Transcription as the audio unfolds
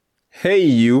Hey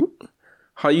you,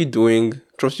 how you doing?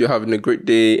 Trust you're having a great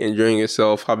day, enjoying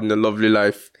yourself, having a lovely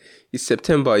life. It's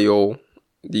September, yo.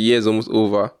 The year is almost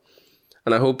over,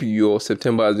 and I hope your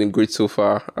September has been great so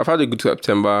far. I've had a good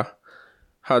September,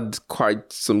 had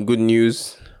quite some good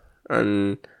news,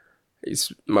 and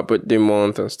it's my birthday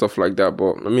month and stuff like that.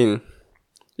 But I mean,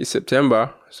 it's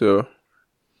September, so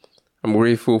I'm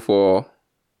grateful for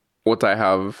what I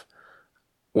have,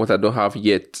 what I don't have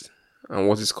yet, and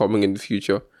what is coming in the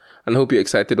future. And I hope you're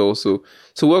excited also.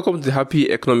 So welcome to the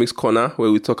Happy Economics Corner,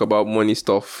 where we talk about money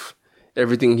stuff.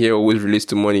 Everything here always relates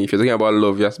to money. If you're talking about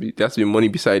love, there has to be money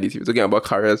beside it. If you're talking about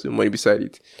career, there has to be money beside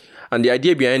it. And the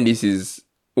idea behind this is,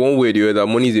 one way or the other,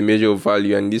 money is a measure of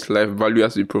value, and in this life, value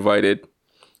has to be provided.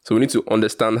 So we need to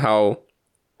understand how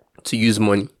to use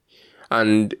money.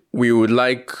 And we would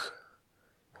like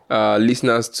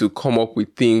listeners to come up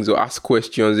with things or ask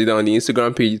questions either on the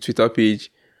Instagram page, Twitter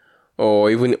page, or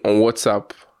even on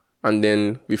WhatsApp. And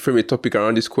then we frame a topic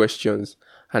around these questions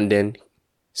and then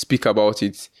speak about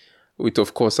it with,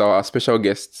 of course, our special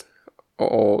guest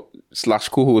or slash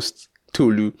co-host,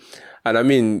 Tolu. And I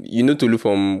mean, you know Tolu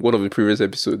from one of the previous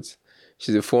episodes.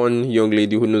 She's a fun young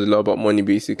lady who knows a lot about money,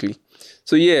 basically.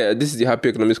 So yeah, this is the Happy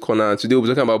Economics Corner. And today we'll be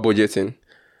talking about budgeting.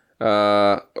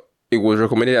 It was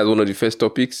recommended as one of the first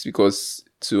topics because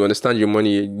to understand your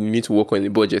money, you need to work on the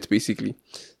budget, basically.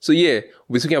 So yeah,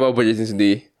 we'll be talking about budgeting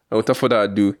today. And without further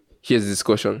ado, here's the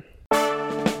discussion.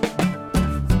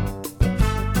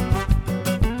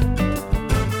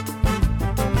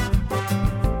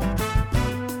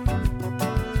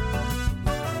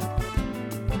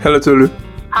 Hello, Tolu.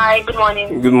 Hi, good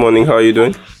morning. Good morning. How are you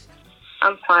doing?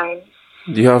 I'm fine.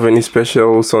 Do you have any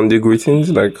special Sunday greetings,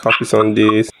 like Happy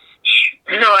Sundays?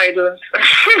 No, I don't.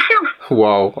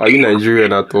 Wow. Are you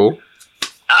Nigerian at all?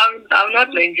 I'm not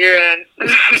Nigerian.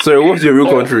 Sorry, what's your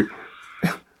real country?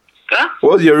 Huh?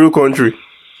 What's your real country?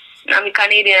 I'm a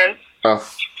Canadian.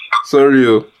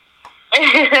 Sorry.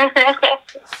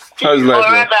 How's life Or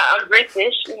now? rather, I'm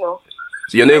British, you know.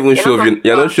 So you're not even sure of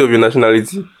you're not sure of your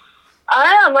nationality. I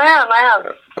am.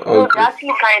 So Okay. they're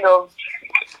actually kind of,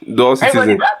 Dual citizen.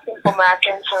 everybody's asking for my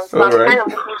attention. So I'm Alright. kind of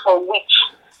looking for which.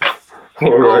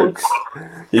 Alright.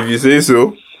 If you say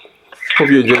so. Hope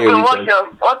you're enjoying So your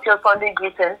weekend. what's your Sunday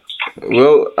greeting?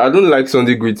 Well, I don't like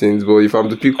Sunday greetings, but if I'm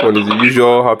to pick one, it's the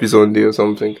usual Happy Sunday or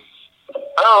something.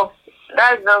 Oh,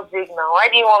 that's just big now. Why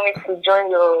do you want me to join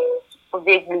your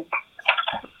big league?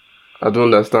 I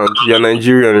don't understand. You're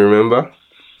Nigerian, remember?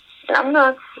 I'm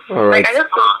not. Alright. Like, I just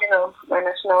told my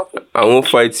nationality. I won't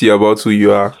fight you about who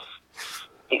you are.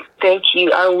 Thank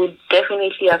you. I would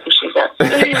definitely appreciate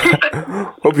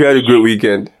that. Hope you had a great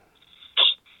weekend.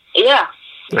 Yeah,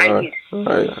 I Alright. did.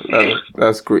 Alright.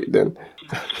 That's great then.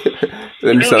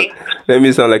 let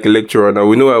me sound like a lecturer now.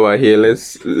 We know why we're here.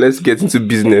 Let's get into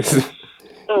business.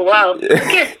 Oh wow.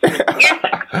 Okay. Yes.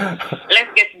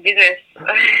 Let's get to business.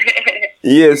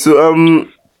 Yeah, so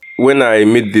when I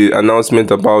made the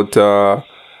announcement about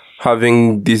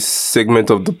having this segment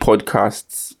of the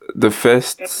podcast, the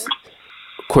first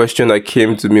question that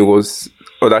came to me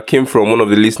that came from one of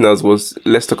the listeners was,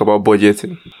 let's talk about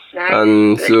budgeting. Nice.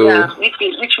 And so yeah,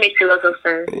 which makes a lot of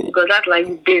sense because that's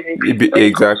like basic.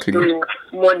 Exactly.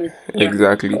 Money. Yeah.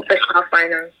 Exactly. Personal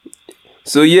finance.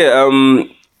 So yeah,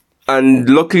 and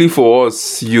luckily for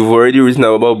us, you've already written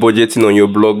about budgeting on your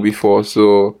blog before,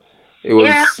 so it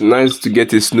was nice to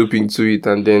get a snoop into it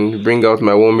and then bring out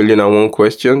my 1,000,001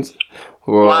 questions.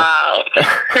 Well, Wow.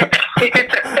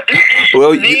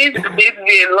 well, This will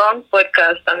be a long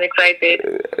podcast. I'm excited.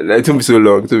 It won't be so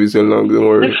long. Don't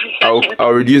worry.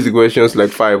 I'll reduce the questions like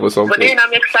 5 or something. But then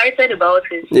I'm excited about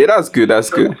it. Yeah, that's good.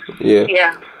 Yeah.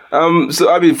 Yeah.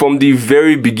 So I mean, from the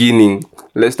very beginning,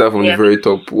 let's start from the very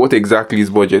top. What exactly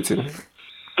is budgeting?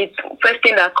 The first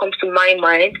thing that comes to my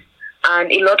mind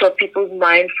and a lot of people's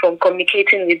mind from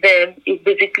communicating with them is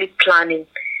basically planning.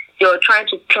 You're trying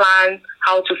to plan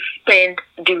how to spend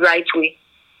the right way.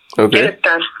 Okay. You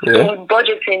understand? Yeah. So with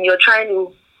budgeting, you're trying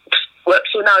to...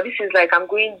 So now this is like I'm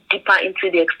going deeper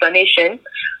into the explanation.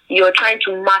 You're trying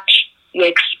to match your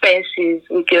expenses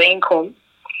with your income.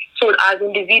 So as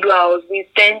individuals, we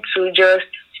tend to just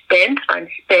spend,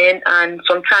 and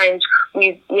sometimes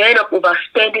we end up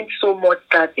overspending so much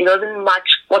that it doesn't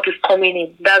match what is coming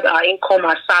in. That's our income,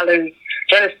 our salary.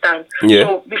 Do you understand? Yeah.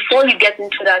 So before you get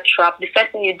into that trap, the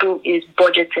first thing you do is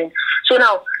budgeting. So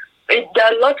now, there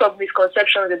are a lot of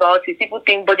misconceptions about it. People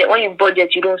think when you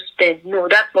budget, you don't spend. No,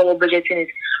 that's not what budgeting is.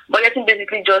 Budgeting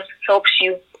basically just helps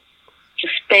you to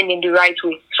spend in the right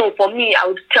way. So for me, I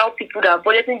would tell people that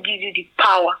budgeting gives you the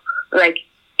power. Like,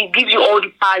 it gives you all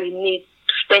the power you need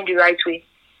to spend the right way.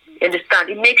 You understand?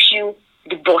 It makes you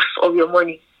the boss of your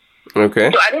money.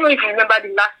 Okay. So I don't know if you remember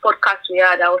the last podcast we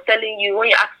had. I was telling you when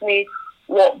you asked me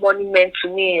what money meant to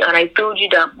me, and I told you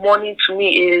that money to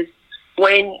me is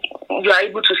when you are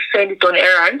able to send it on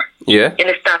errand. Yeah. You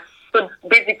understand? So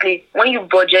basically, when you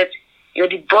budget, you're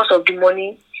the boss of the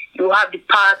money. You have the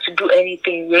power to do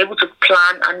anything. You're able to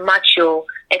plan and match your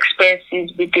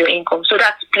expenses with your income. So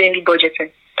that's plainly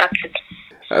budgeting. That's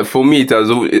it. For me,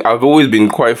 I've always been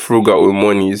quite frugal with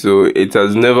money, so it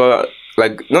has never,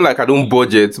 like, not like I don't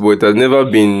budget, but it has never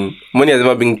been, money has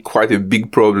never been quite a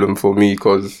big problem for me,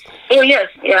 because oh yes,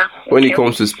 yeah. When it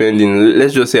comes to spending,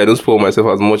 let's just say I don't spoil myself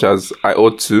as much as I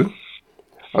ought to.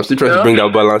 I'm still trying to bring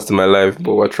that balance to my life,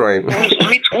 but we're trying.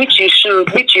 which you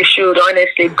should,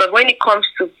 honestly, because when it comes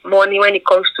to money, when it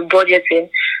comes to budgeting,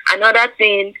 another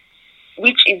thing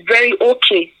which is very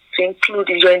okay to include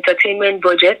is your entertainment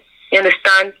budget. You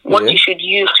understand what you should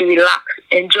use to relax,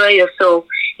 enjoy yourself.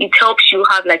 It helps you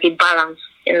have like a balance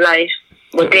in life,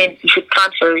 but then you should plan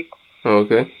for it.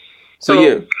 Okay. So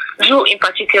you in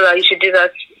particular, you should do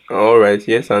that. All right.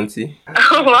 Yes, Auntie.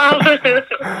 Wow.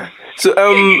 So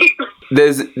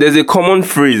there's a common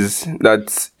phrase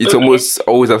that it's almost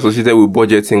always associated with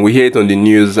budgeting. We hear it on the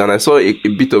news, and I saw a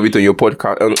bit of it on your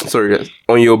podcast.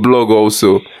 On your blog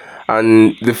also.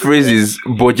 And the phrase is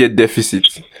budget deficit.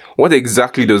 What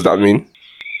exactly does that mean?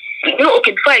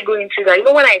 Okay, before I go into that,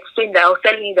 when I explained that, I was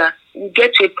telling you that you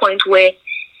get to a point where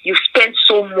you spend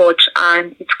so much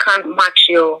and it can't match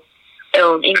your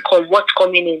income, what's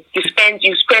coming in. You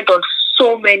spend on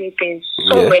so many things,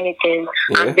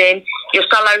 and then your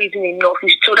salary isn't enough.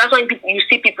 So that's when you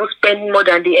see people spend more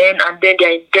than they earn, and then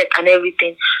they're in debt and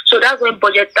everything. So that's when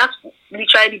that's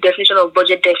literally the definition of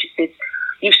budget deficit.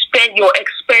 You spend your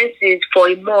expenses for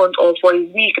a month or for a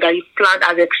week that you planned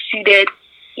has exceeded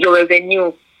your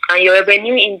revenue, and your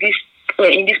revenue in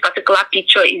this particular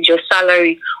picture is your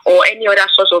salary or any other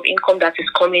source of income that is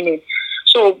coming in.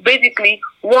 So basically,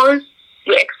 once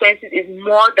your expenses is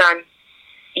more than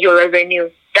your revenue,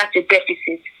 that's a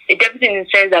deficit. A deficit in the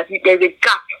sense that there's a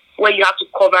gap where you have to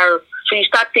cover up. So you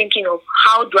start thinking of,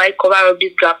 how do I cover up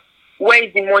this gap? Where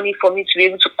is the money for me to be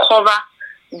able to cover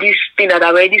this thing that I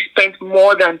already spent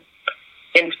more than?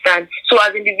 You understand? So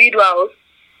as individuals,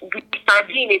 we can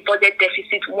be in a budget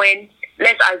deficit when,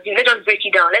 let's just break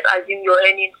it down. Let's assume you're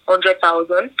earning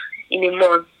 100,000 in a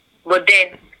month, but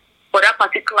then for that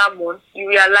particular month, you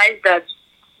realize that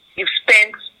you've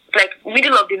spent, like,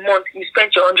 middle of the month, you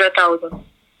spent your 100,000,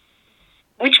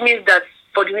 which means that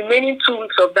for the remaining 2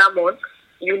 weeks of that month,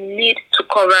 you need to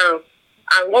cover up.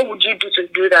 And what would you do to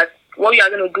do that? What you are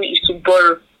going to do is to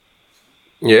borrow.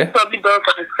 Yeah. Probably borrow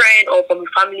from a friend or from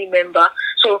a family member.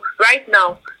 So right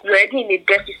now, you're already in a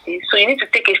deficit, so you need to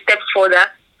take a step further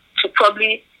to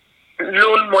probably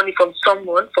loan money from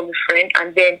someone, from a friend,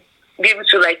 and then be able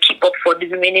to like keep up for the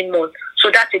remaining month.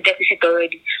 So that's a deficit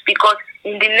already, because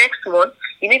in the next month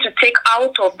you need to take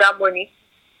out of that money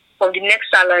from the next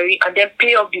salary and then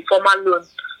pay off the former loan.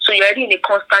 So you're already in a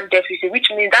constant deficit, which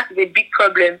means that's a big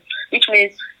problem, which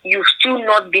means you've still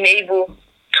not been able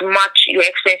to match your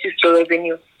expenses to your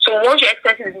revenue. So once your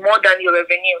expenses is more than your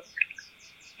revenue,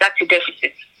 that's a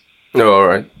deficit. Oh, all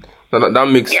right.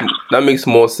 That makes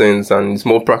more sense, and it's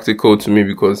more practical to me,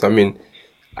 because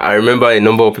I remember a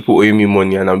number of people owing me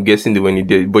money, and I'm guessing they were in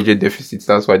the budget deficits.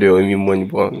 That's why they owe me money.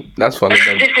 But that's for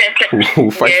another day.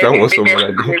 We'll fight that one some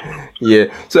other day.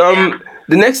 Yeah. So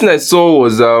the next thing I saw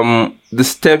was the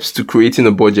steps to creating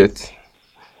a budget.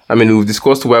 We've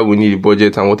discussed why we need a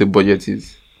budget and what a budget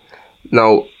is.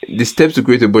 Now, the steps to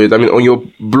create a budget. On your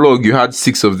blog you had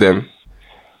 6 of them.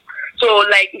 So,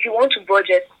 like, if you want to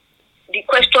budget, the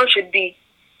question should be,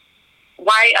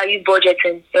 why are you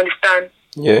budgeting? You understand?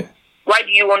 Yeah. Why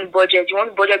do you want to budget? You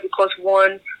want to budget because,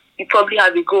 one, you probably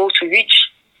have a goal to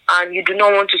reach, and you do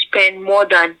not want to spend more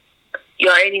than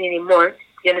you're earning in a month.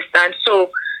 You understand?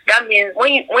 So that means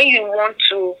when you don't want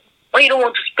to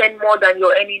spend more than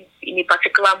you're earning in a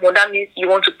particular month, that means you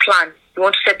want to plan. You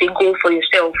want to set a goal for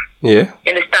yourself. Yeah.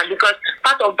 You understand? Because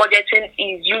part of budgeting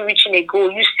is you reaching a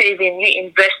goal, you saving, you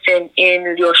investing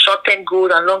in your short-term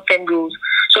goals and long-term goals.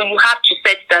 So you have to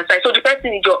set that aside. So the first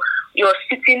thing is you're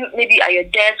sitting maybe at your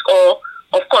desk, or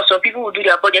of course some people will do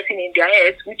their budgeting in their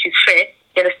heads, which is fair.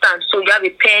 You understand? So you have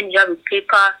a pen, you have a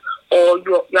paper, or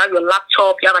you have your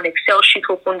laptop, you have an Excel sheet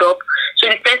opened up. So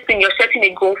the first thing, you're setting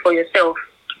a goal for yourself.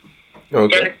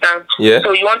 Okay. You understand? Yeah.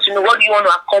 So you want to know, what do you want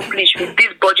to accomplish with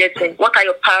this budgeting? What are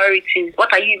your priorities?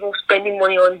 What are you even spending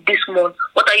money on this month?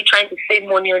 What are you trying to save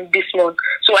money on this month?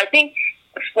 So I think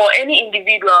for any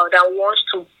individual that wants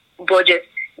to budget,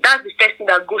 that's the first thing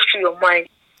that goes through your mind.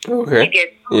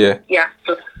 Okay. Yeah. Yeah.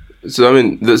 So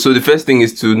the first thing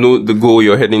is to know the goal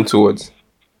you're heading towards.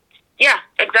 Yeah,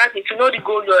 exactly. To know the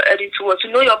goal you're heading towards,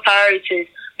 to know your priorities,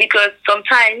 because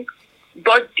sometimes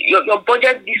your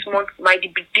budget this month might be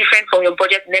different from your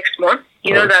budget next month.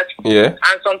 You know that. Yeah.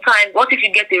 And sometimes, what if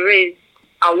you get a raise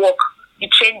at work? You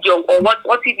change your, or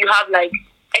what if you have like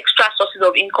extra sources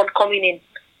of income coming in?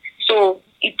 So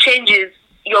it changes.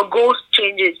 Your goals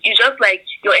changes. You just like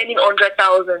you're earning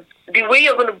 100,000. The way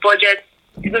you're going to budget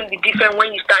is going to be different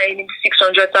when you start earning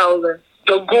 600,000.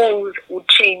 Your goals will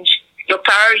change. Your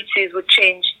priorities will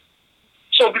change.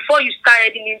 So before you start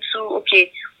heading into,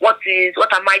 okay, what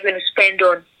am I going to spend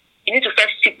on? You need to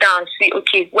first sit down and see,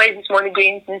 okay, where is this money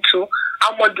going into?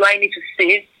 How much do I need to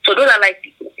save? So those are like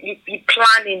the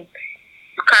planning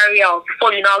to carry out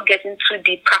before you now get into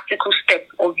the practical step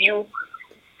of you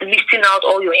listing out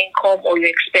all your income or your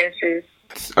expenses.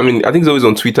 I mean, I think it's always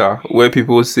on Twitter where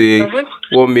people say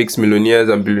what makes millionaires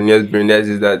and billionaires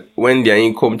is that when their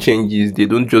income changes, they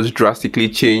don't just drastically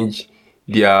change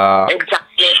the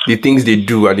things they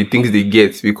do and the things they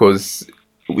get, because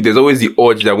there's always the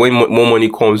urge that when more money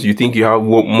comes, you think you have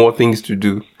more things to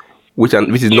do, which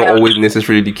is not always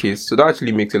necessarily the case. So that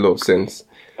actually makes a lot of sense.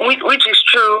 Which is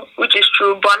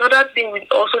true. But another thing we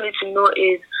also need to know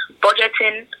is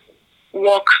budgeting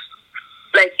works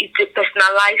like it's a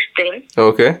personalized thing.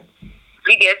 Okay.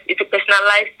 It's a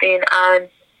personalized thing, and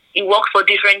it works for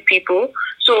different people.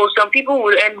 So some people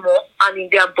will earn more, and in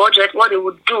their budget, what they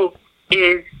would do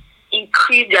is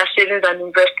increase their savings and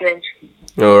investments.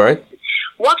 All right.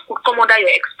 What could come under your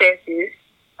expenses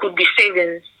could be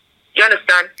savings. Do you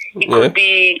understand? It could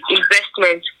be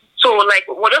investment. So, like,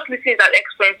 we're just looking at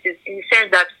expenses in the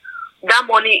sense that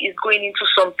money is going into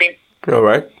something. All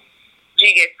right. Do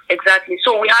you get? Exactly.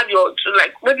 So we have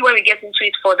maybe when we get into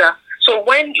it further. So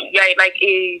when you're like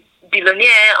a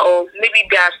billionaire, or maybe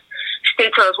their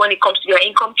status when it comes to their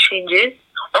income changes,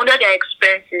 under their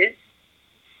expenses,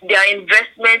 their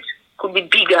investment could be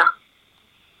bigger.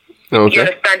 Okay. You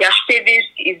understand? Their savings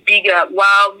is bigger,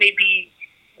 while maybe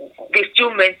they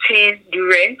still maintain the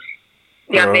rent.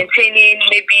 They are maintaining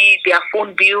maybe their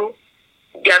phone bill.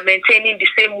 They are maintaining the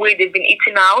same way they've been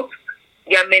eating out.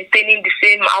 They are maintaining the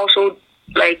same household,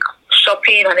 like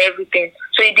shopping and everything.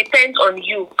 So it depends on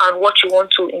you and what you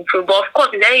want to improve. But of course,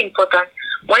 it's very important.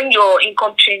 When your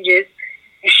income changes,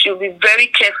 you should be very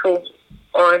careful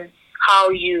on how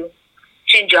you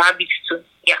change your habits too.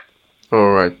 Yeah.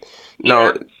 All right.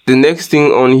 Now, the next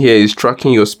thing on here is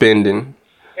tracking your spending.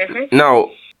 Mm-hmm.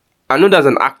 Now, I know that's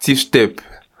an active step,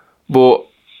 but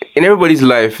in everybody's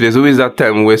life, there's always that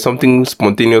time where something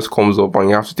spontaneous comes up and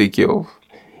you have to take care of.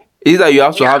 Is that you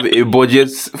have to have a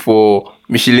budget for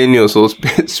miscellaneous or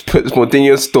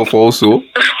spontaneous stuff also?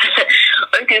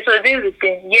 Okay, so this is the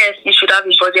thing. Yes, you should have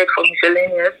a budget for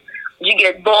miscellaneous. You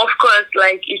get, but of course,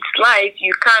 like it's life.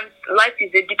 Life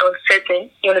is a bit uncertain.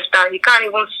 You understand? You can't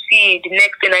even see the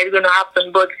next thing that is going to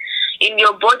happen. But in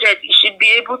your budget, you should be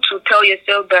able to tell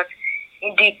yourself that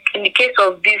in the case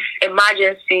of this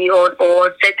emergency or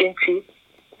uncertainty,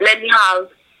 let me have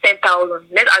 10,000.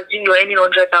 Let's assume you're earning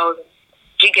 100,000.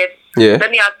 You get? Yeah.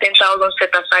 Let me have 10,000 set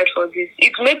aside for this.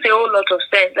 It makes a whole lot of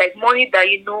sense. Like money that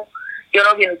you know you're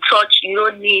not going to touch, you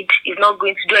don't need, is not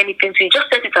going to do anything to you. Just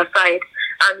set it aside.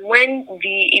 And when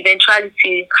the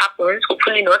eventuality happens,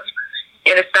 hopefully not,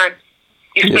 you understand,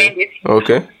 you spend it.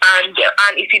 Okay. And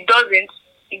if it doesn't,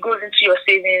 it goes into your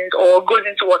savings or goes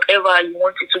into whatever you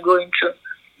want it to go into.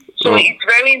 So it's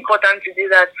very important to do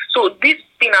that. So this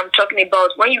thing I'm talking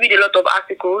about, when you read a lot of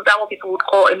articles, that's what people would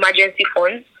call emergency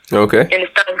funds. Okay. You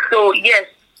understand? So yes,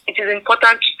 it is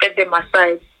important to set them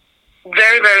aside.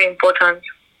 Very, very important.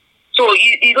 So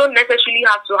you don't necessarily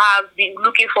have to be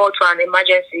looking forward to an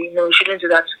emergency. No, you shouldn't do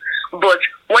that. But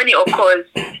when it occurs,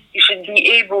 you should be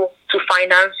able to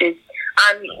finance it.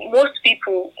 And most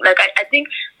people, like I think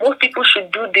most people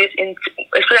should do this,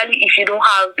 especially if you don't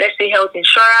have, let's say, health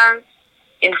insurance,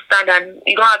 and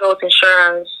you don't have health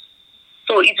insurance.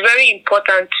 So it's very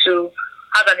important to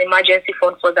have an emergency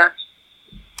fund for that.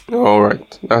 All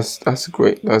right, that's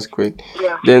great. That's great.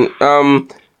 Yeah. Then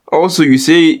also you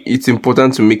say it's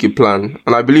important to make a plan,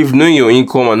 and I believe knowing your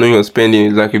income and knowing your spending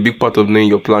is like a big part of knowing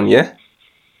your plan. Yeah.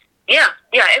 Yeah.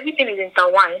 Everything is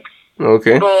intertwined.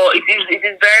 Okay. But it is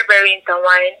very, very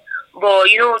intertwined. But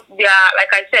they are,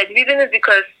 like I said, the reason is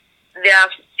because there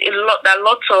are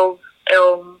lots of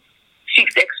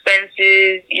fixed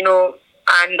expenses,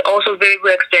 and also variable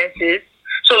expenses.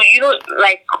 So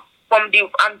like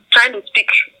I'm trying to speak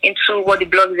into what the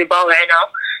blog is about right now.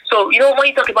 So when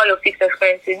you talk about your fixed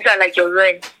expenses, these are like your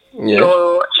rent,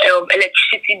 your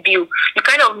electricity bill. You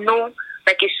kind of know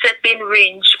like a certain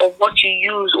range of what you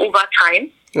use over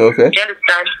time. Okay. Do you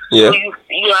understand? Yeah. So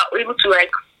you are able to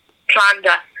like plan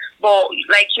that. But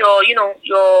like your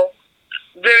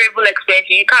variable expenses,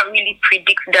 you can't really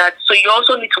predict that. So you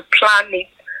also need to plan it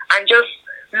and just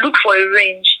look for a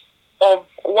range of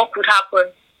what could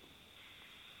happen.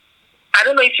 I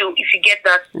don't know if you get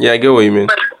that. Yeah, I get what you mean.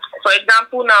 But for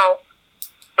example now,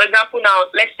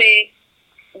 let's say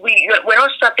we're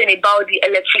not certain about the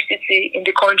electricity in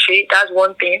the country. That's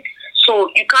one thing. So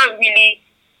you can't really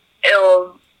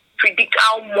predict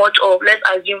how much of, let's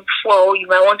assume, fuel you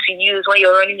might want to use when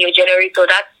you're running your generator.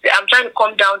 I'm trying to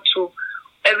come down to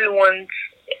everyone's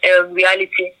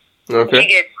reality.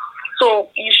 Okay. So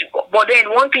but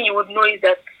then one thing you would know is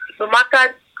that no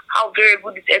matter how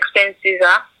variable these expenses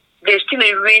are, there's still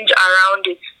a range around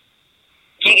it.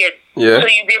 Yeah. So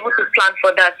you'll be able to plan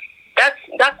for that.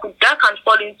 That can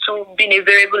fall into being a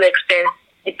variable expense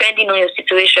depending on your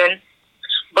situation.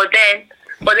 But then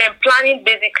planning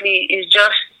basically is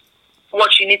just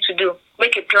what you need to do.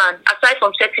 Make a plan. Aside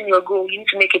from setting your goal, you need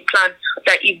to make a plan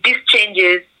that if this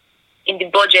changes in the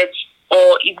budget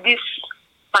or if this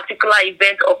particular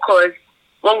event occurs,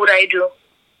 what would I do?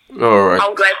 All right.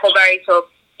 How do I cover it up?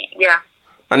 Yeah.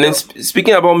 And then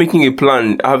speaking about making a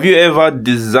plan, have you ever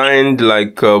designed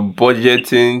like a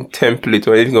budgeting template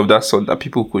or anything of that sort that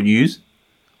people could use?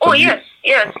 Oh, yes.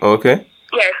 Okay.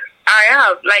 Yes, I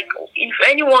have. Like, if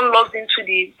anyone logs into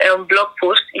the blog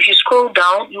post, if you scroll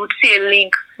down, you would see a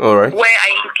link. All right. Where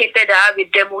I indicated I have a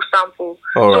demo sample.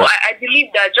 All right. I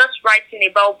believe that just writing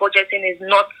about budgeting is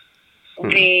not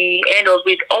the end of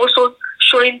it. Also,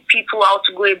 showing people how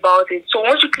to go about it. So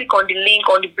once you click on the link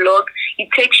on the blog, it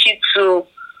takes you to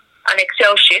an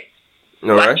Excel sheet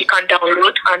that you can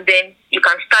download, and then you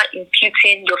can start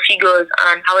imputing your figures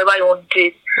and however you want to do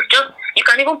it. You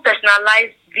can even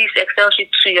personalize this Excel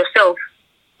sheet to yourself.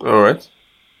 All right.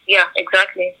 Yeah,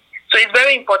 exactly. So it's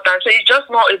very important. So it's just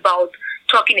not about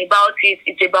talking about it.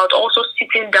 It's about also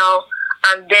sitting down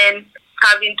and then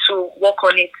having to work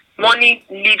on it. Money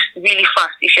leaves really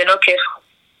fast if you're not careful.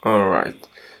 All right.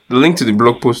 The link to the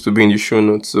blog post will be in the show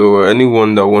notes. So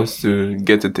anyone that wants to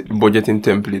get a budgeting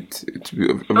template, it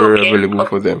will be very available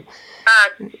for them.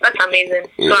 That's amazing.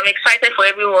 Yeah. So I'm excited for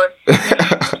everyone.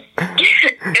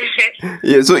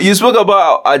 Yeah. So you spoke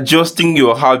about adjusting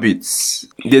your habits.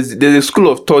 There's a school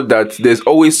of thought that there's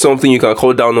always something you can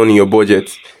cut down on in your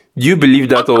budget. Do you believe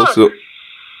that also?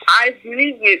 I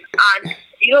believe it, and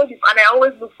and I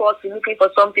always look forward to looking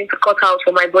for something to cut out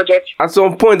for my budget. At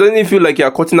some point, doesn't it feel like you're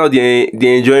cutting out the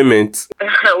enjoyment?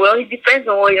 Well, it depends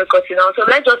on what you're cutting out. So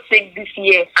let's just take this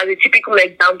year as a typical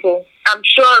example. I'm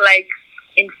sure, like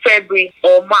in February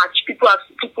or March, people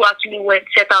actually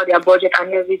set out their budget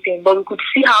and everything. But we could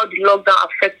see how the lockdown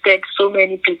affected so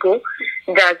many people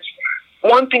that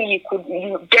one thing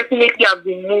you definitely have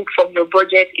removed from your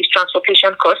budget is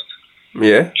transportation costs.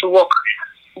 Yeah. To work.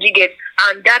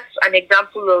 And that's an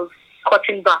example of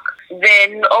cutting back.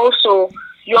 Then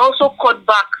you also cut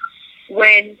back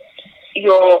when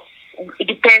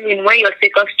when your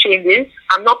status changes.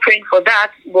 I'm not praying for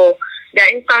that, but there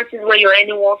are instances where you're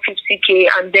earning 150K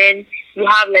and then you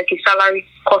have like a salary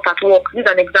cut at work. This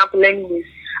is an example anyways.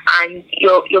 And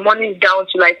your money is down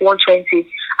to like 120.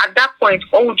 At that point,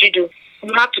 what would you do?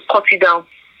 You have to cut it down.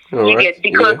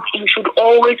 Because you should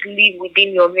always live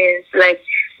within your means. Like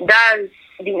that's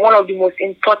one of the most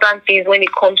important things when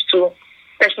it comes to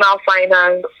personal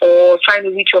finance or trying to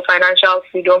reach your financial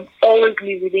freedom. Always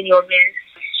live within your means.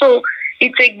 So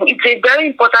it's a very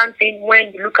important thing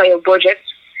when you look at your budget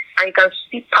and you can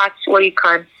see parts where you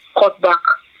can cut back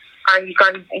and you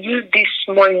can use this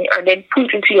money and then put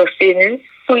it into your savings,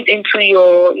 put it into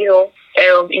your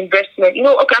investment.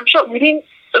 I'm sure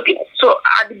so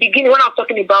at the beginning when I was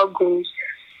talking about goals,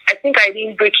 I think I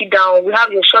didn't break it down. We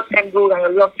have your short-term goals and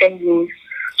your long-term goals.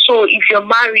 So if you're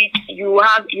married, you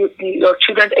have your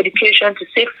children's education to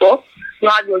save for. You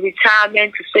have your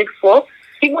retirement to save for.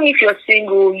 Even if you're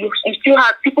single, you still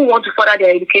have people want to further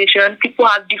their education. People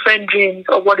have different dreams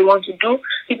of what they want to do.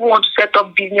 People want to set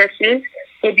up businesses,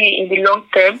 maybe in the long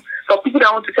term. For people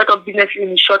that want to set up businesses in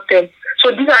the short term.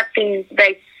 So these are things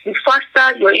like the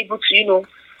faster you're able to,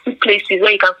 see places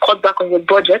where you can cut back on your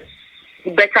budget,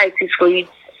 the better it is for you.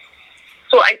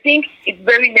 So I think it's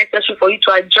very necessary for you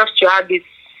to adjust your habits.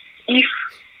 If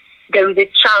there is a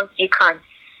chance you can,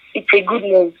 it's a good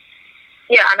move.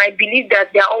 Yeah, and I believe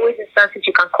that there are always instances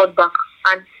you can cut back,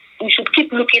 and you should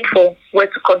keep looking for where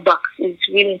to cut back. It's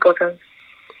really important.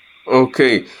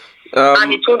 Okay.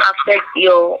 And it won't affect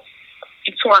your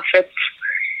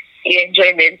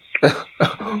enjoyment.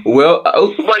 Well,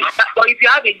 but if you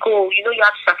have a goal, you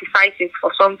have to sacrifice it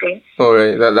for something. All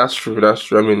right, that's true.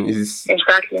 I mean, it's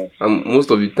exactly. Most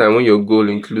of the time when your goal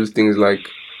includes things like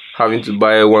having to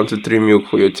buy 1 to 3 milk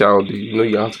for your child.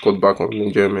 You have to cut back on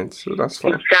enjoyment. So that's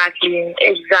fine.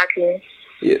 Exactly.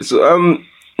 Yeah. So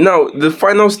now the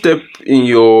final step in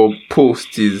your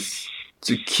post is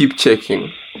to keep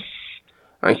checking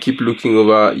and keep looking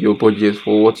over your budget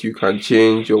for what you can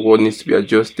change or what needs to be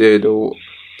adjusted or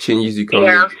changes you can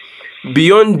make.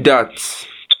 Beyond that,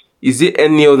 is there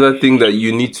any other thing that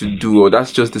you need to do, or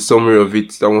that's just the summary of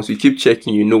it, that once you keep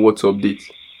checking, you know what to update?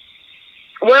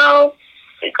 Well,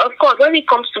 of course, when it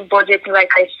comes to budgeting,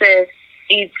 like I said,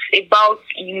 it's about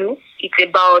you. It's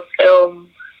about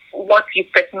what you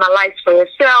personalize for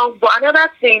yourself. But another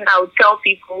thing I would tell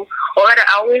people, or rather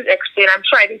I always explain, I'm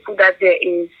sure I didn't put that there,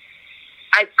 is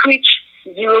I preach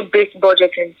zero-based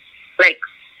budgeting, like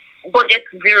budget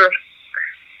zero.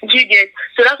 You get?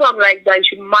 So that's why I'm like that. You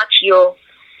should match your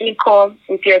income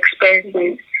with your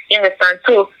expenses. You understand?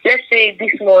 So let's say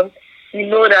this month you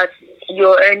know that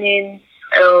you're earning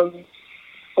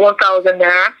 1,000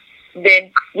 naira,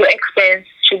 then your expense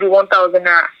should be 1,000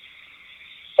 naira.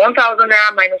 1,000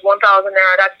 naira minus 1,000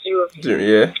 naira, that's zero.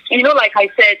 Yeah. Like I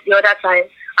said the other time,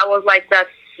 I was like that.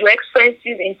 Your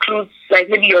expenses include like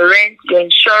maybe your rent, your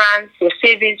insurance, your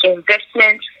savings, your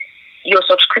investments, your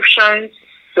subscriptions,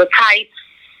 your tithes,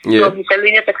 your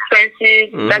miscellaneous expenses,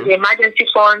 that's the emergency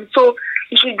fund. So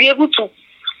you should be able to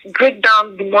break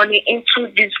down the money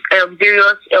into these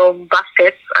various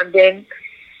baskets and then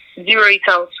zero it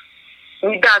out.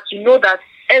 With that, you know that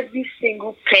every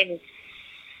single penny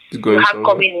you have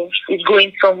coming in is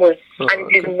going somewhere,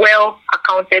 and it is well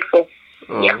accounted for.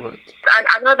 Right. And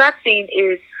another thing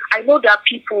is, I know there are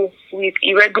people with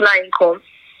irregular income.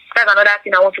 That's another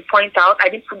thing I want to point out. I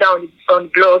didn't put that on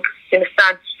the blog. You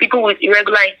understand? People with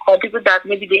irregular income, people that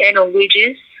maybe they earn on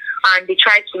wages, and they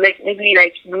try to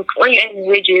when you earn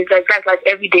wages, like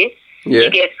every day,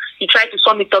 you try to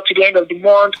sum it up to the end of the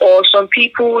month. Or some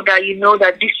people that you know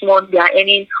that this month they are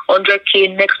earning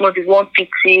 100k, next month is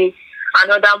 150,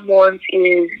 another month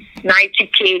is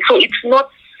 90k. So it's not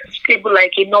stable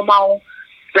like a normal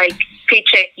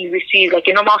paycheck you receive, like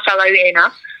a normal salary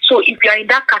earner. So if you are in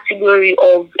that category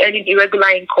of earning irregular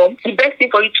income, the best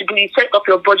thing for you to do is set up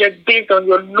your budget based on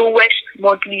your lowest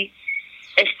monthly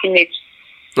estimate.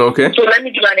 Okay. So let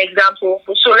me give an example.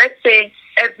 So let's say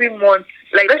every month,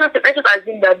 let's just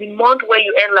assume that the month where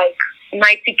you earn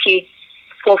 90k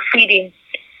for feeding,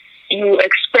 you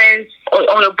expense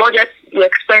on your budget, you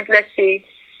expense, let's say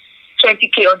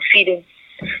 20k on feeding.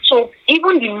 So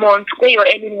even the month where you're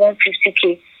earning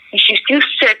 150k, you should still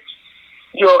set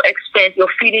your expense, your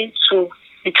feeding to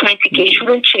the 20k. It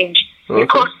shouldn't change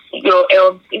because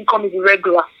your income is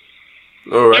irregular.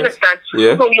 All right. You understand?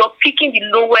 Yeah. So you're picking the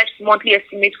lowest monthly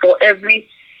estimate for every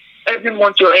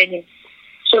month you're earning.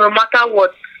 So no matter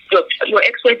what, your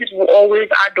expenses will always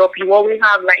add up. You always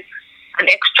have an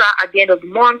extra at the end of the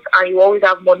month, and you always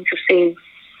have money to save.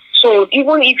 So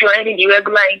even if you're earning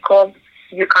irregular income,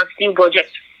 you can still budget.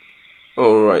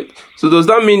 All right. So does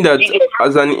that mean that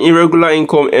as an irregular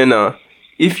income earner,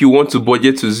 if you want to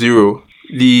budget to zero,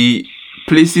 the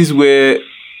places where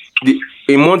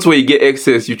a month where you get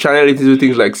excess, you channel it into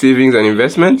things like savings and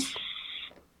investments?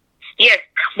 Yes.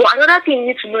 But another thing you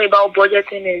need to know about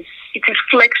budgeting is it is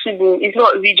flexible. It's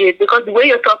not rigid, because the way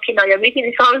you're talking now, you're making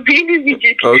it sound really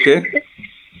rigid. Okay.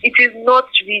 It is not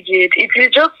rigid. It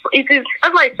is,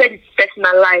 that's why I said it's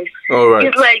personalized. All right.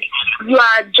 It's like you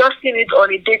are adjusting it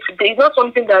on a day-to-day. It's not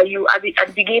something that you, at the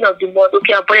beginning of the month,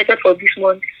 okay, I budgeted for this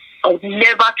month, I'll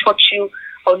never touch you,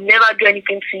 I'll never do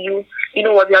anything to you. You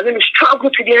know what, you are going to struggle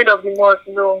to the end of the month.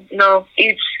 No.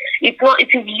 It's not, it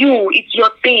is you, it's your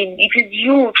thing. It is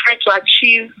you trying to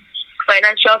achieve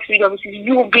financial freedom. It is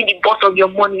you being the boss of your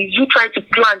money. It's you trying to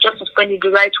plan just to spend it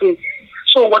the right way.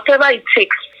 So whatever it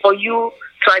takes for you,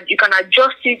 you can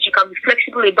adjust it, you can be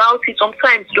flexible about it.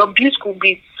 Sometimes your bills could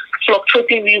be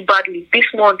fluctuating really badly. This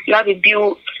month you have a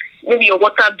bill, maybe your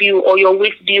water bill or your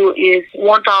waste bill is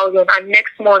 1,000, and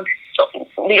next month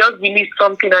they just release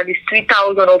something and it's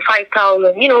 3,000 or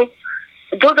 5,000.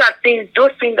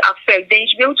 Those things affect. Then you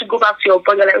should be able to go back to your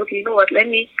budget, like, okay, you know what, let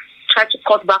me try to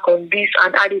cut back on this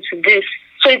and add it to this.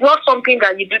 So it's not something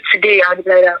that you do today and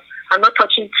like that, I'm not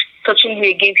touching you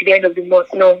again to the end of the month.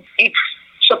 No, it's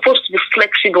supposed to be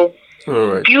flexible.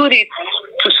 All right. Build it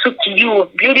to suit you.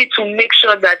 Build it to make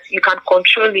sure that you can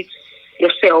control it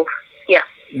yourself. Yeah.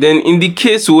 Then in the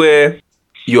case where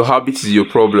your habit is your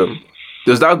problem,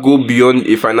 does that go beyond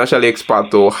a financial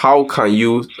expert, or how can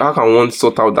one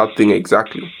sort out that thing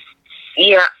exactly?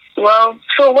 Yeah. Well,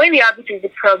 so when the habit is the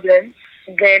problem,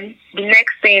 then the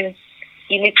next thing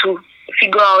you need to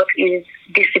figure out is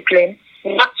discipline.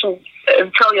 You have to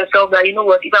tell yourself that, you know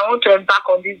what, if I want to embark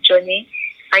on this journey,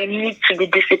 I need to be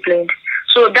disciplined.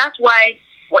 So that's why,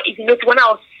 if you notice, when I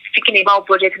was speaking about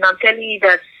budgeting, I'm telling you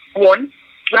that, one,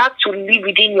 you have to live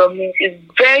within your means. It's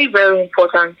very, very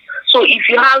important. So if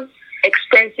you have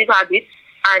expensive habits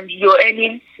and you're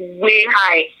earning way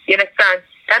high, you understand?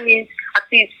 That means at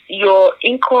least your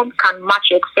income can match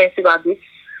your expensive habits.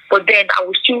 But then I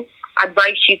will still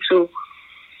advise you to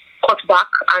cut back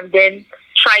and then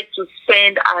try to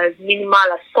spend as minimal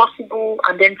as possible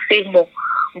and then save more.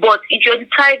 But if you're the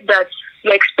type that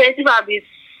your expensive habits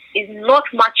is not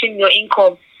matching your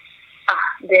income,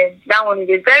 then that one is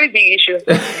a very big issue.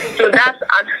 So that's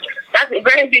a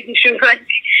very big issue, right?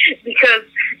 because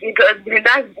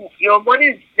that's, your money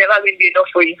is never going to be enough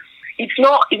for you. It's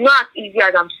not as easy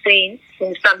as I'm saying, you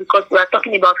understand, because we are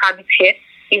talking about habits here.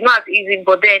 It's not as easy,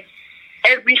 but then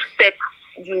every step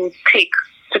you take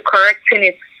to correcting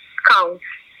it counts,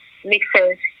 makes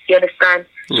sense, you understand?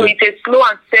 So it's a slow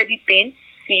and steady thing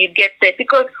till you get there.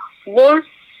 Because once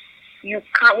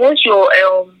your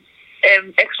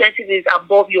expenses is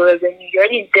above your revenue, you're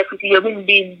already in deficit, you're going to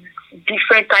be in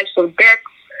different types of debt,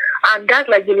 and that's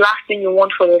like the last thing you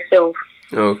want for yourself.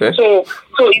 Okay. So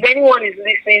if anyone is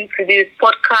listening to this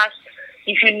podcast,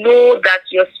 if you know that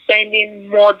you're spending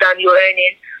more than you're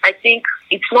earning, I think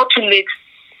it's not too late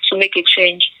to make a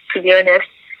change, to be honest.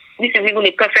 This is even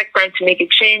a perfect time to make a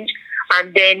change,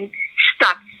 and then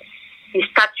start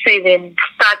saving,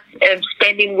 start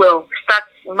spending well, start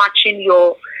matching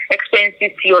your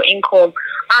expenses to your income.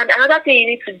 And another thing you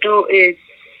need to do is,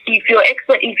 if your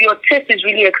taste is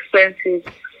really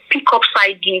expensive, pick up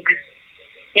side gigs.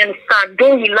 You understand?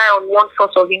 Don't rely on one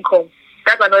source of income.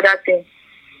 That's another thing.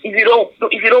 If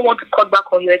you don't want to cut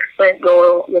back on your expense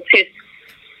or your taste,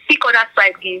 pick other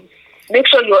side gigs. Make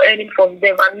sure you're earning from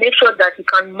them, and make sure that you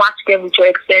can match them with your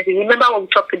expenses. Remember what we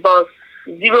talked about,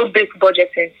 zero-based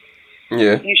budgeting.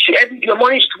 Yeah. Your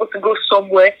money is supposed to go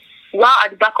somewhere. While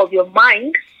at the back of your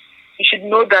mind, you should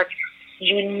know that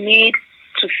you need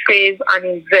to save and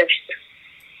invest.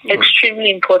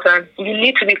 Extremely important. You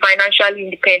need to be financially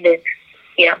independent.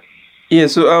 Yeah. Yeah.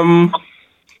 So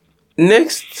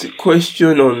next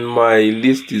question on my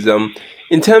list is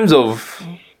in terms of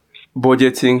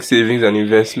budgeting, savings, and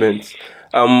investments.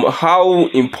 How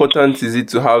important is it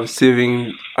to have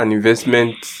saving and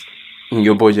investment in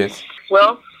your budget?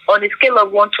 Well, on a scale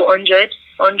of 1 to 100.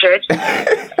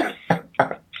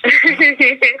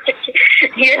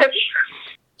 Yes.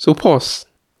 So pause.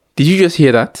 Did you just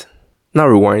hear that? Now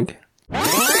rewind.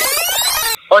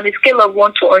 On a scale of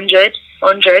 1 to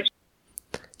 100.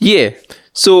 Yeah.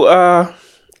 So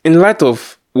in light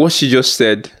of what she just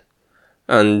said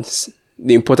and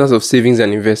the importance of savings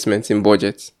and investments in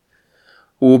budgets,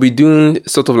 we'll be doing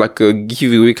sort of like a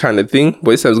giveaway kind of thing,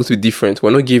 but this time it's going to be different.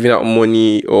 We're not giving out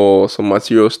money or some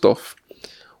material stuff.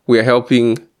 We are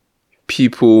helping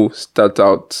people start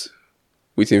out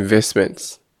with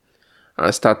investments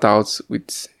and start out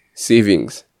with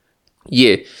savings.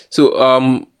 Yeah.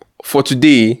 So for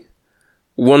today,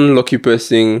 one lucky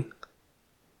person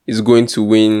is going to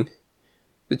win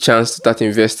the chance to start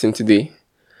investing today.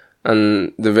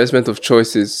 And the investment of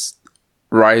choice is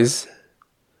Rise.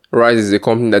 Rise is a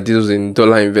company that deals in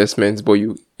dollar investments, but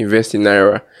you invest in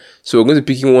Naira. So we're going to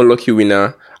be picking one lucky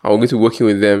winner, and we're going to be working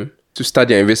with them to start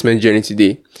their investment journey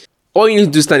today. All you need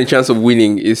to do to stand a chance of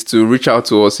winning is to reach out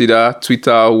to us, either Twitter,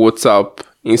 WhatsApp,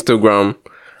 Instagram,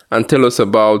 and tell us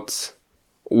about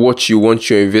what you want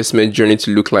your investment journey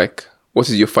to look like. What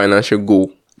is your financial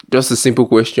goal? Just a simple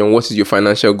question. What is your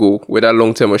financial goal, whether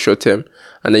long-term or short-term?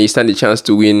 And then you stand a chance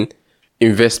to win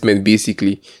investment,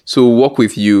 basically. So we'll work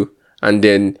with you, and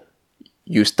then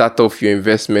you start off your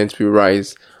investment with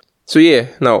Rise. So yeah,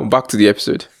 now back to the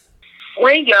episode.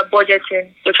 When you're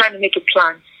budgeting, you're trying to make a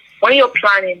plan. When you're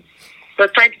planning, you're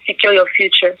trying to secure your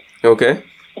future. Okay.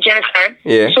 Do you understand?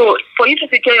 Yeah. So for you to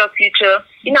secure your future,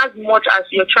 in as much as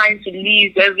you're trying to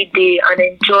live every day and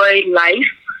enjoy life,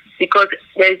 because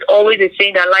there is always a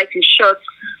saying that life is short,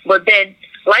 but then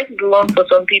life is long for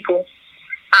some people.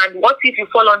 And what if you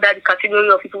fall under the category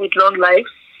of people with long life?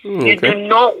 Okay. You do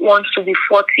not want to be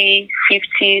 40,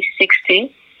 50,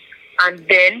 60, and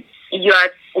then you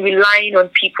are relying on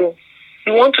people.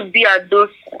 You want to be at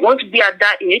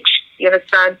that age, you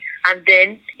understand, and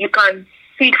then you can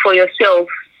feed for yourself.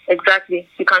 Exactly.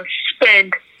 You can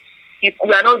spend. You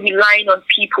are not relying on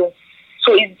people.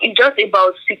 So it's just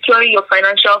about securing your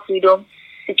financial freedom,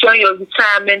 securing your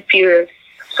retirement period.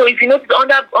 So if you notice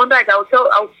under it,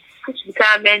 I'll put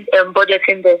retirement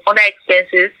budgeting there under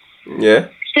expenses. Yeah.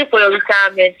 Save for your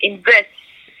retirement, invest.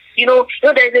 You know,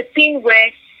 there's a thing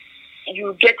where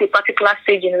you get a particular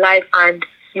stage in life and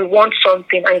you want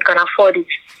something and you can afford it.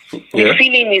 Yeah. The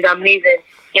feeling is amazing.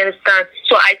 You understand?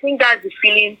 So I think that's the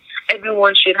feeling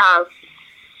everyone should have.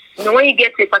 When you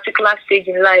get to a particular stage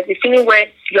in life, the feeling where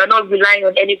you are not relying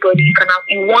on anybody,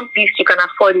 you want this, you can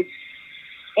afford it.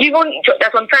 Even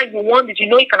that sometimes you want it,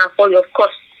 you can afford it. Of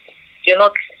course, you're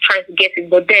not trying to get it,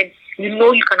 but then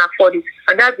you can afford it,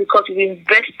 and that's because you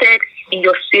invested in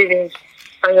your savings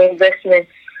and your investment.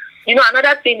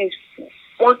 Another thing is,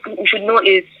 one thing you should know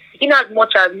is, in as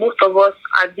much as most of us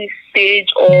at this stage,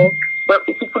 or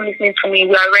people listening to me,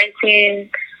 we are renting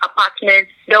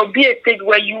apartments, there will be a stage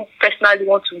where you personally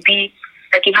want to be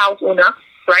like a house owner,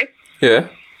 right? Yeah.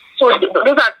 So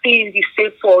those are things you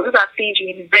save for. Those are things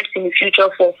you invest in the future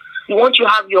for. You want to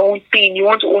have your own thing. You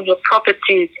want to own your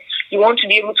properties. You want to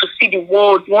be able to see the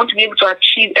world. You want to be able to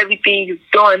achieve everything you've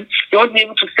done. You want to be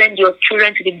able to send your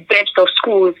children to the best of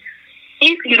schools.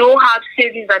 If you don't have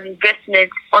savings and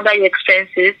investments under your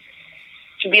expenses,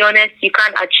 to be honest, you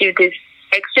can't achieve this.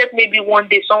 Except maybe one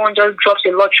day someone just drops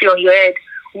a lottery on your head,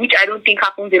 which I don't think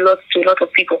happens a lot to a lot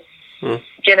of people. Do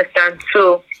you understand?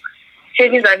 So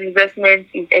savings and investment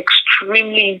is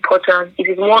extremely important. It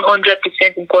is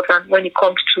 100% important when it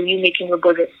comes to you making your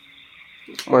budget.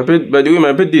 By the way,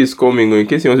 my birthday is coming. In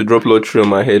case you want to drop lottery on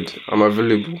my head, I'm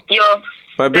available.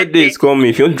 My birthday is coming.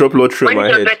 If you want to drop lottery on my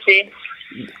head. Birthday?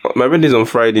 My birthday is on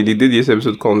Friday, the day this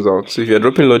episode comes out. So if you're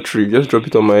dropping lottery, just drop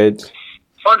it on my head.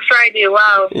 On Friday,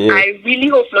 wow. Yeah. I really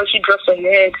hope lottery drops on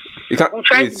your head. We'll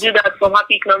try to do that from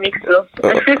Happy Economics though.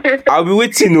 I'll be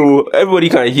waiting. Everybody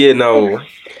can hear now.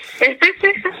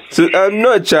 So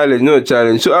not a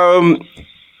challenge. So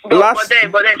but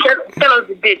then tell us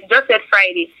the date. You just said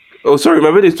Friday. Oh, sorry, my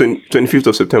birthday is 25th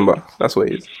of September. That's what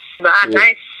it is.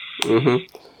 Nice.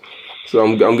 So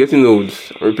I'm getting old.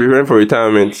 I'm preparing for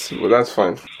retirement, but that's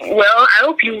fine. Well, I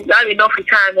hope you have enough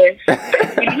retirement.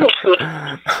 I hope so.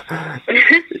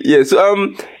 Yeah. So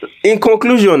in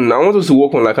conclusion, I want us to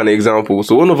work on like an example.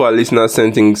 So one of our listeners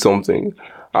sent in something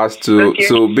as to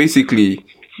so basically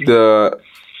the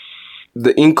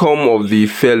income of the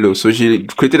fellow. So she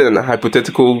created a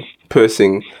hypothetical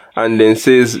person and then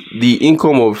says the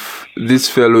income of this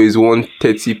fellow is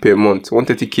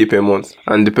 130k per month,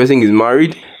 and the person is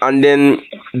married, and then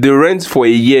the rent for a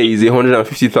year is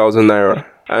 150,000 naira,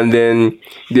 and then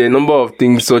there are a number of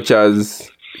things such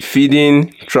as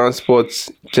feeding, transport,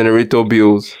 generator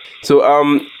bills. So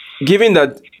given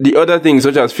that the other things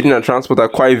such as feeding and transport are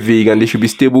quite vague and they should be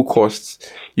stable costs,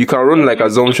 you can run like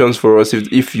assumptions for us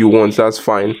if you want. That's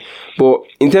fine. But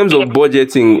in terms of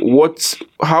budgeting,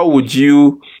 how would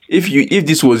you, if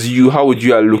this was you, how would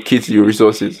you allocate your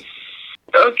resources?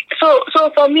 Okay, so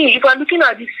for me, if I'm looking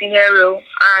at this scenario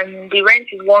and the rent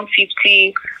is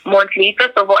 150 monthly,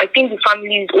 first of all, I think the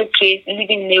family is okay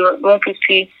living in a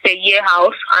 150 per year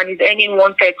house and is earning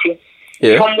 130.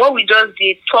 Yeah. From what we just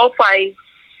did,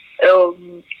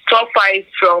 12.5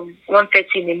 from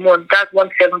 130 in a month, that's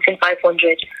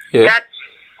 117,500. Yeah.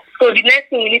 So the next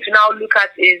thing we need to now look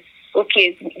at is,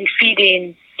 okay, the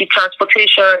feeding, the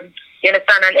transportation, you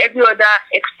understand, and every other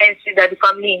expenses that the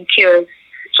family incurs.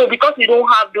 So because we don't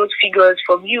have those figures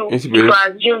from you, you are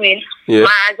assuming,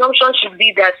 my assumption should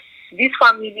be that this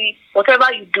family,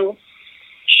 whatever you do,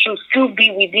 should still be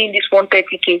within this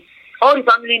 130k. All the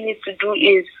family needs to do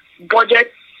is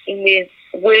budget in a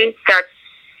way that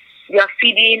their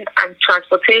feeding and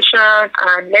transportation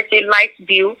and let's say light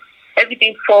bill,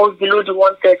 everything falls below the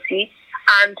 130,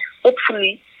 and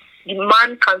hopefully the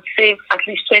man can save at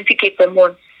least 20k per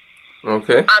month.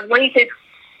 Okay. And when you say,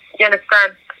 you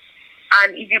understand,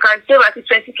 and if you can save at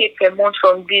least 20k per month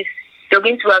from this, you're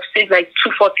going to have saved like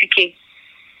 240k.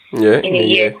 Yeah, in a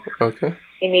year. Okay.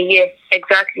 In a year,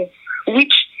 exactly.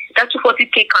 Which that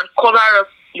 240k can cover up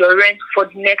your rent for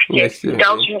the next year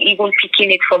without you even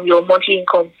picking it from your monthly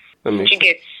income. That makes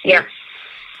sense. Yeah.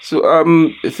 So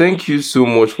thank you so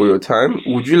much for your time.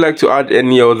 Would you like to add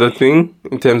any other thing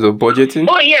in terms of budgeting?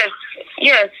 Oh yes.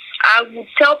 I would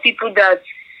tell people that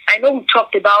I know we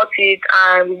talked about it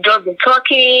and we've just been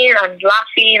talking and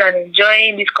laughing and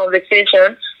enjoying this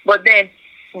conversation, but then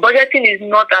budgeting is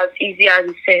not as easy as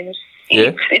it seems.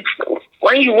 Yeah. It's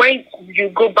when you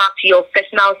go back to your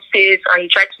personal space and you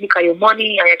try to look at your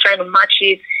money and you're trying to match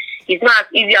it, it's not as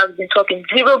easy as we've been talking.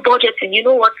 Zero budgeting, you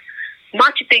know what?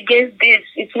 Match it against this.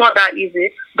 It's not that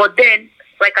easy. But then,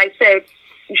 like I said,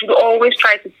 you should always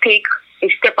try to take a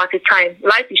step at a time.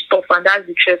 Life is tough and that's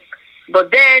the truth.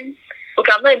 But then,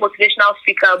 okay, I'm not a motivational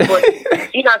speaker, but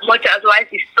in as much as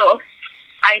life is tough,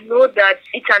 I know that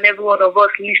each and every one of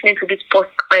us listening to this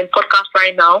podcast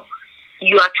right now,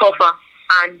 you are tougher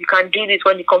and you can do this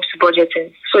when it comes to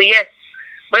budgeting. So yes,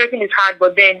 budgeting is hard,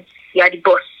 but then you are the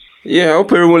boss. Yeah, I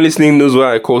hope everyone listening knows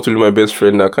why I call Tolu my best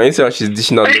friend now. Can you see how she's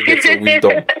dishing out nuggets of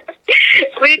wisdom?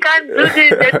 We can't do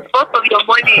this. That's part of your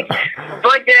money.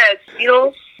 Budget,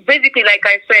 basically, like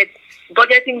I said,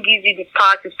 budgeting gives you the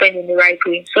power to spend in the right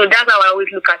way. So that's how I always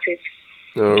look at it.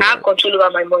 I have control over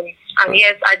my money. And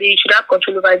yes, you should have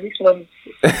control over this money.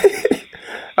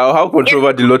 I'll have control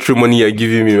over the lottery money you're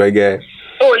giving me, my guy.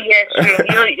 Oh, yes.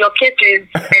 Your case is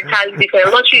entirely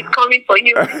different. Lottery is coming for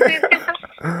you.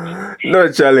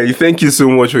 No, Charlie, thank you so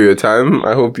much for your time.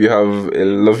 I hope you have a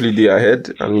lovely day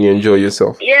ahead and you enjoy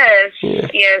yourself. Yes,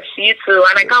 yes, you too.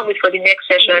 And I can't wait for the next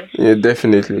session. Yeah,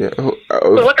 definitely. So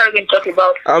what are we going to talk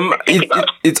about?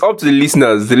 It's up to the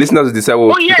listeners. The listeners decide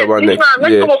what we talk about next.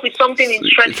 Let's come up with something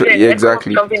interesting. Yeah,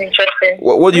 exactly. Something interesting.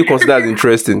 What do you consider as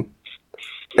interesting?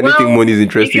 Anything money is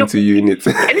interesting to you in it.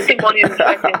 Anything money is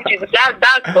interesting,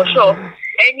 that's for sure.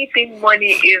 Anything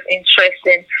money is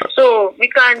interesting. So we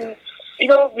can,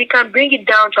 we can bring it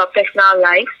down to our personal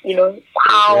life.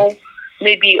 How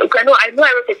maybe I know I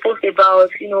wrote a post about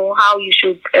how you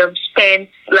should spend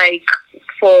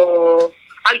for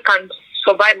how you can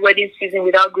survive wedding season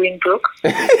without going broke.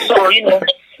 So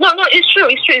no, it's true.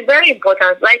 It's very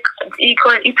important.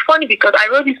 It's funny because I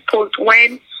wrote this post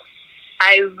when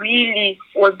I really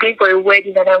was going for a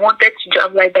wedding and I wanted to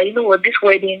jump like that. This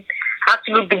wedding has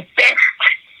to look the best.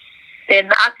 Then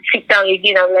I had to sit down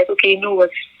again. I was like, okay,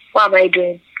 what am I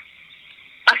doing?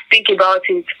 I have to think about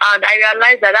it. And I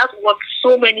realized that that's what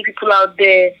so many people out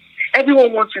there,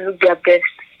 everyone wants to look their best.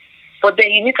 But then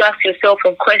you need to ask yourself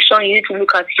a question. You need to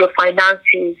look at your finances.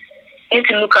 You need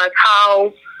to look at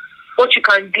what you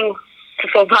can do to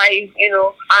survive,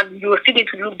 and you still need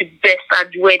to look the best at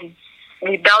the wedding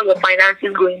without your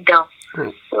finances going down.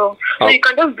 So you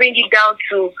can just bring it down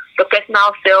to the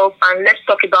personal self and let's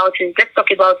talk about it. Let's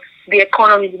talk about the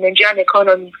economy, the Nigerian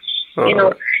economy.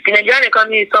 The Nigerian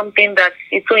economy is something that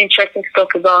is so interesting to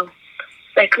talk about.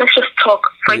 Let's just talk.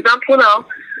 For example, now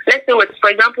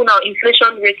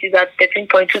inflation rate is at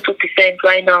 13.22%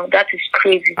 right now. That is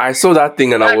crazy. I saw that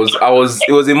thing and it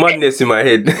was a madness in my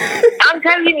head. I'm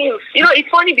telling you, it's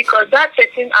funny because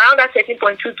around that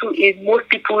 13.22 is most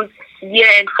people's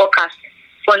year-end forecast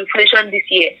for inflation this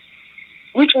year,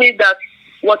 which means that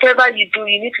whatever you do,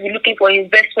 you need to be looking for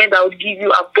investment that would give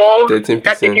you above 13%.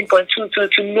 That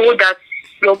 13.22 to know that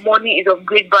your money is of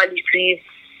great value to you.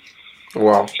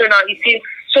 Wow. So now you see,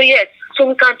 so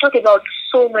we can talk about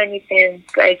so many things.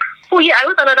 I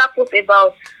wrote another post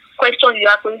about questions you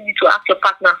actually need to ask your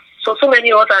partner. So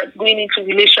many of us are going into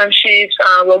relationships,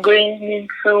 we're going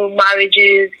into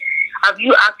marriages. Have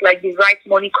you asked the right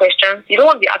money questions? You don't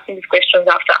want to be asking these questions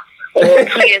after or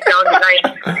 2 years down the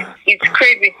line. It's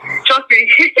crazy. Trust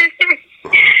me.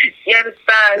 You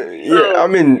understand? Yeah, I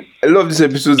mean, a lot of these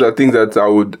episodes are things that I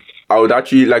would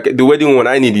actually like. The wedding one,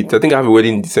 I need it. I think I have a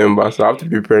wedding in December, so I have to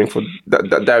be preparing for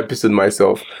that episode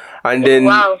myself. And then,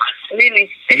 wow,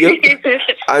 really? Yep.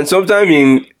 And sometime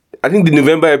I think the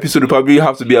November episode will probably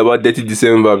have to be about Dirty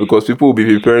December because people will be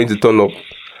preparing to turn up.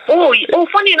 Oh,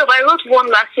 funny enough, I wrote one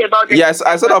last year about this. Yes,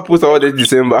 I saw that post about Dirty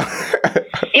December.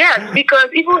 Yes, because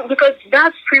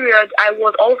that period, I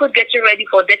was also getting ready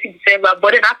for Dirty December,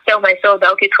 but then I tell myself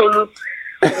that, okay, Tolu,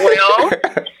 well,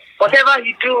 whatever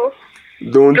you do,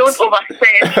 don't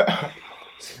overspend.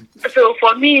 So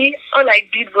for me, all I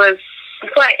did was,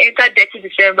 before I entered Dirty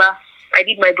December, I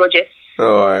did my budget.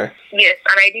 Oh, right. Yes,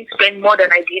 and I didn't spend more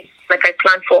than I did, like I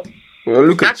planned for. Well,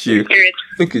 look at you.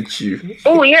 Look at you.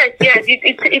 Oh, yes.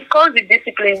 It calls the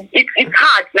discipline. It's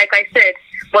hard, like I said,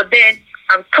 but then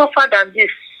I'm tougher than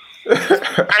this.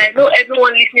 And I know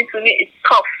everyone listening to me is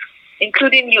tough,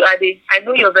 including you, Ade. I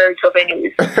know you're very tough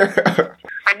anyways.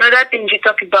 Another thing we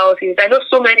talk about is, I know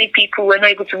so many people were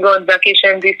not able to go on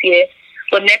vacation this year,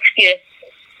 but next year,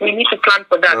 we need to plan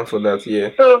for that. Plan for that, yeah.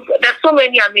 So there's so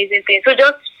many amazing things. So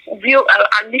just view our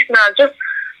listeners, just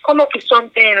come up with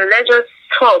something. Let's just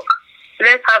talk.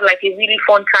 Let's have a really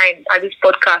fun time at this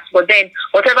podcast. But then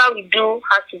whatever we do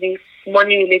has to be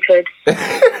money related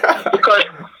because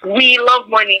we love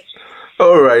money.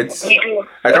 All right. We do.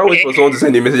 I can't wait for someone to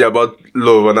send a message about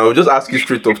love, and I will just ask you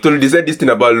straight up. Tolu, they said this thing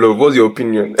about love. What's your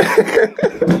opinion?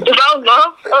 About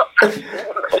love?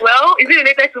 Well, is it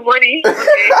related to money?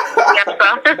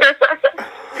 Okay.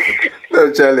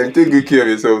 No challenge. Take good care of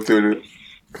yourself, Tolu.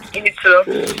 You too.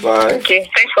 Yeah, bye. Okay.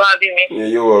 Thanks for having me. Yeah,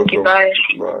 you're welcome. Okay, bye.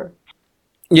 Bye.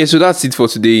 Yeah, so that's it for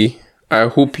today. I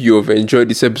hope you have enjoyed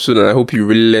this episode and I hope you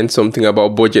really learned something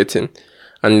about budgeting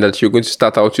and that you're going to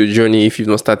start out your journey if you've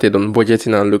not started on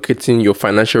budgeting and locating your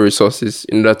financial resources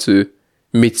in order to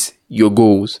meet your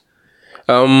goals.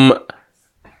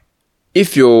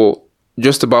 If you're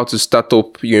just about to start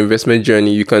up your investment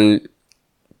journey, you can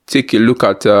take a look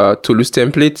at Tolu's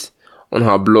template on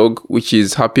her blog, which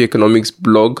is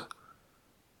happyeconomicsblog.com.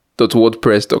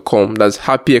 happyeconomicsblog.wordpress.com. That's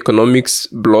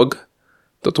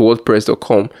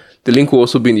happyeconomicsblog.wordpress.com. The link will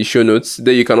also be in the show notes.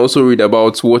 There you can also read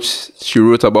about what she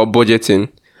wrote about budgeting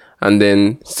and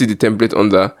then see the template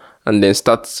under and then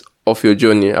start off your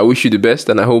journey. I wish you the best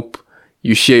and I hope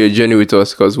you share your journey with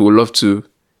us because we would love to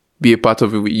be a part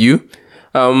of it with you.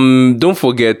 Don't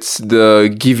forget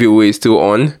the giveaway is still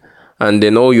on, and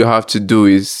then all you have to do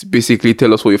is basically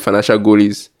tell us what your financial goal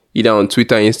is, either on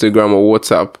Twitter, Instagram, or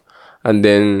WhatsApp, and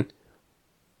then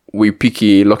we pick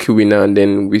a lucky winner and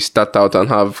then we start out and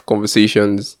have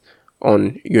conversations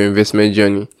on your investment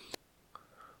journey.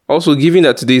 Also, given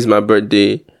that today is my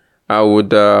birthday, I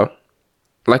would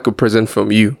like a present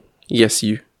from you. Yes,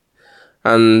 you.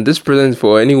 And this present is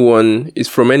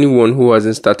from anyone who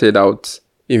hasn't started out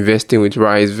investing with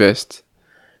RiseVest.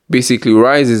 Basically,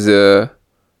 Rise is a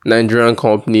Nigerian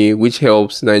company which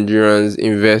helps Nigerians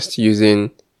invest using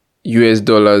US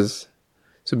dollars.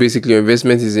 So basically, your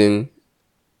investment is in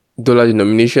dollar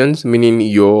denominations, meaning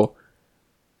you're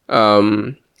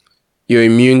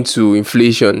immune to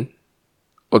inflation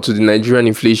or to the Nigerian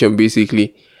inflation,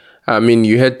 basically. I mean,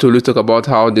 you heard Tolu talk about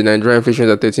how the Nigerian inflation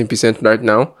is at 13% right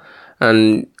now,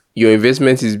 and your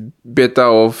investment is better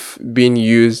off being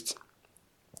used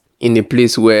in a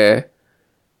place where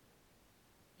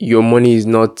your money is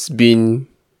not being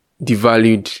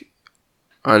devalued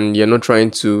and you're not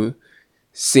trying to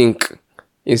sink.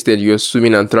 Instead, you're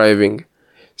swimming and thriving.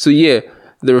 So yeah,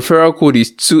 the referral code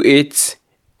is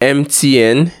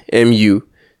 28MTNMU.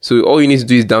 So all you need to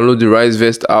do is download the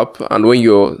RiseVest app, and when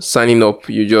you're signing up,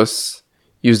 you just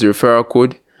use the referral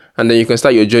code, and then you can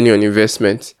start your journey on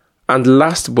investment. And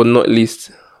last but not least,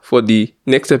 for the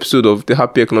next episode of the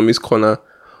Happy Economics Corner,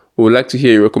 we would like to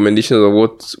hear your recommendations of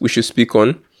what we should speak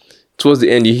on. Towards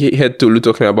the end, you heard Tolu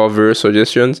talking about various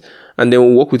suggestions, and then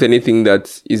we'll work with anything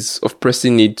that is of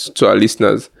pressing need to our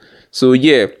listeners. So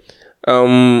yeah,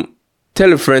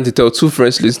 tell a friend to tell two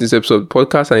friends to listen to this episode of the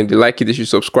podcast, and if they like it, they should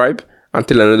subscribe and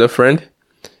tell another friend.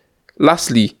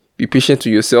 Lastly, be patient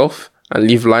with yourself and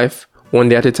live life one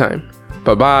day at a time.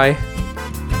 Bye-bye.